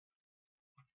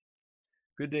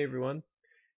Good day, everyone.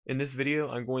 In this video,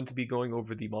 I'm going to be going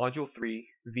over the Module 3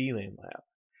 VLAN lab.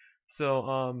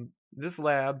 This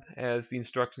lab, as the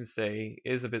instructions say,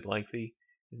 is a bit lengthy.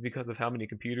 It's because of how many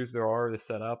computers there are to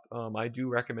set up. I do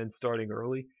recommend starting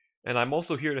early, and I'm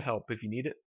also here to help if you need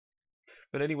it.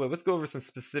 But anyway, let's go over some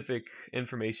specific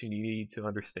information you need to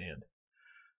understand.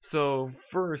 So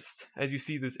first, as you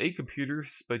see, there's 8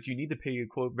 computers, but you need to pay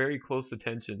very close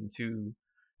attention to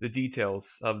the details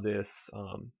of this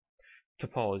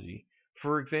topology.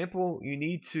 For example, you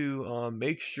need to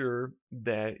make sure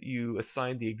that you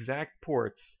assign the exact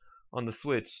ports on the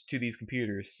switch to these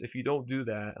computers. If you don't do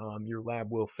that, your lab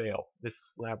will fail. This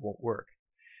lab won't work.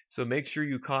 So make sure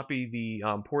you copy the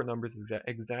port numbers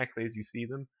exactly as you see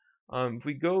them. If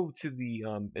we go to the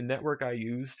network I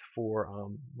used for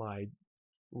my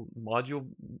module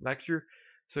lecture,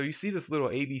 so you see this little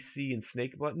ABC and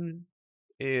snake button.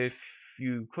 If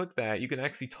you click that, you can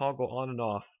actually toggle on and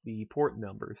off the port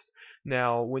numbers.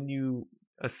 Now, when you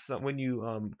put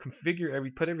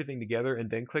everything together and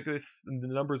then click this, the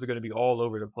numbers are going to be all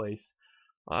over the place.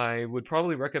 I would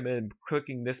probably recommend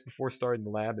clicking this before starting the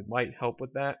lab. It might help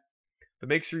with that. But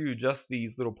make sure you adjust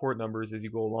these little port numbers as you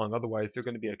go along, otherwise they're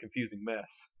going to be a confusing mess.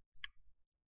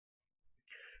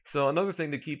 So another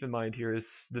thing to keep in mind here is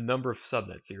the number of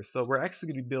subnets here. So we're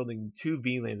actually going to be building 2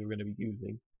 VLANs we're going to be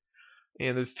using.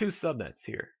 And there's 2 subnets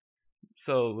here.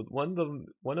 So one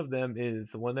of them is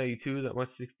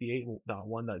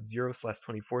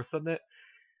 192.168.1.0/24 subnet,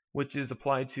 which is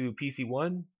applied to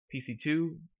PC1,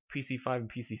 PC2, PC5, and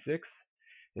PC6.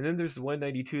 And then there's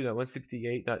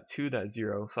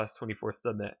 192.168.2.0/24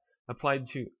 subnet,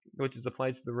 which is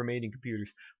applied to the remaining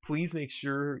computers. Please make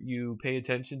sure you pay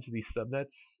attention to these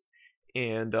subnets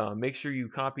and make sure you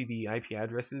copy the IP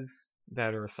addresses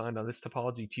that are assigned on this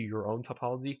topology to your own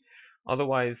topology.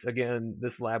 Otherwise, again,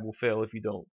 this lab will fail if you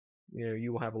don't.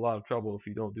 You will have a lot of trouble if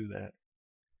you don't do that.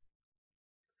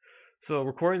 So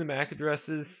recording the MAC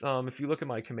addresses, if you look at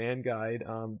my command guide,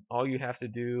 all you have to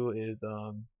do is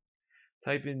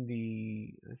type in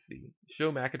the,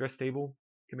 show MAC address table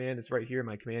command. It's right here in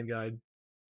my command guide.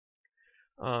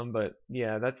 But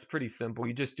yeah, that's pretty simple.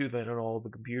 You just do that on all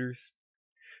the computers.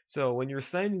 So when you're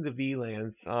assigning the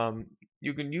VLANs,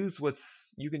 you can use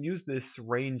this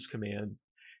range command.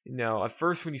 Now, at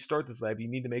first, when you start this lab, you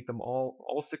need to make them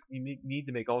you need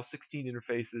to make all 16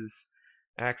 interfaces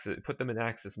put them in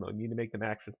access mode. You need to make them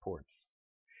access ports.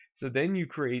 So then you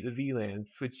create the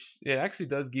VLANs, which it actually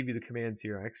does give you the commands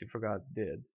here. I actually forgot it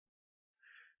did.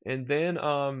 And then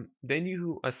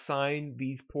you assign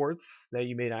these ports that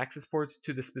you made access ports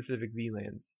to the specific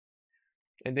VLANs.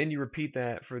 And then you repeat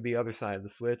that for the other side of the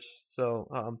switch. So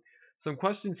some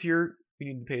questions here you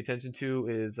need to pay attention to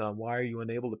is why are you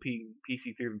unable to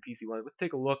PC3 and PC1? Let's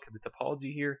take a look at the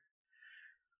topology here.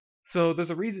 So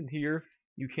there's a reason here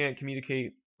you can't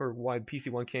communicate, or why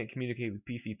PC1 can't communicate with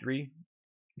PC3.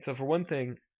 So for one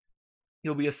thing,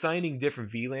 you'll be assigning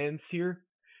different VLANs here,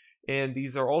 and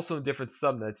these are also in different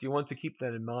subnets. You want to keep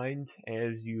that in mind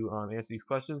as you answer these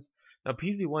questions. Now,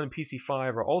 PC1 and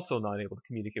PC5 are also not able to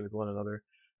communicate with one another.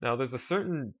 Now, there's a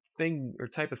certain thing or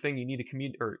type of thing you need to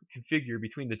configure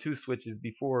between the 2 switches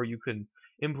before you can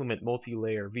implement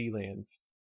multi-layer VLANs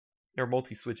or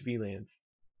multi-switch VLANs.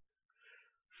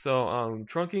 So,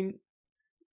 trunking.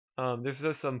 There's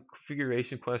just some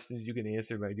configuration questions you can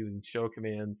answer by doing show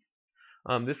commands.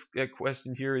 This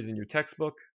question here is in your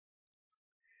textbook,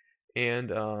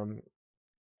 and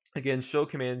again, show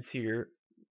commands here.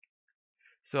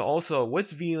 So also, which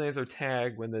VLANs are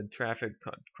tagged when the traffic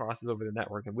crosses over the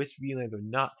network, and which VLANs are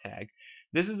not tagged?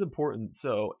 This is important.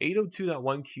 So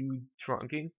 802.1q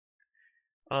trunking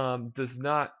does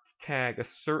not tag a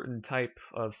certain type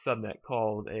of subnet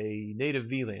called a native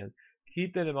VLAN.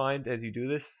 Keep that in mind as you do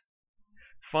this.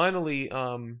 Finally,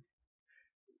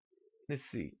 let's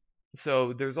see.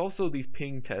 So there's also these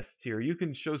ping tests here. You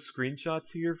can show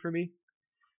screenshots here for me.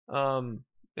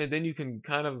 And then you can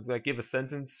kind of give a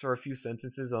sentence or a few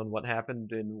sentences on what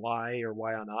happened and why or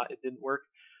why not it didn't work.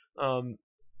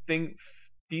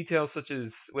 Details such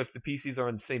as if the PCs are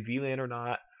on the same VLAN or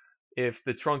not, if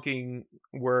the trunking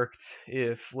worked,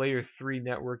 if layer 3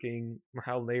 networking, or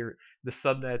how the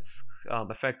subnets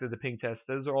affected the ping test.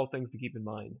 Those are all things to keep in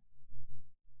mind.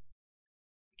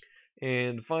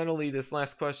 And finally, this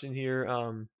last question here,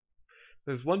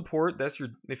 there's one port.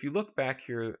 If you look back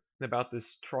here about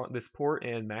this port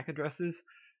and MAC addresses,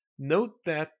 note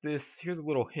that here's a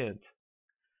little hint.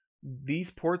 These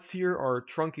ports here are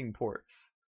trunking ports.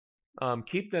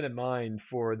 Keep that in mind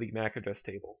for the MAC address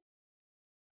table.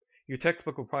 Your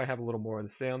textbook will probably have a little more to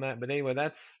say on that, but anyway,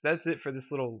 that's it for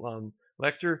this little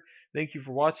lecture. Thank you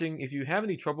for watching. If you have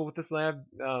any trouble with this lab,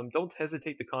 don't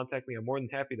hesitate to contact me. I'm more than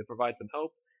happy to provide some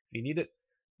help if you need it.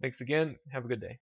 Thanks again. Have a good day.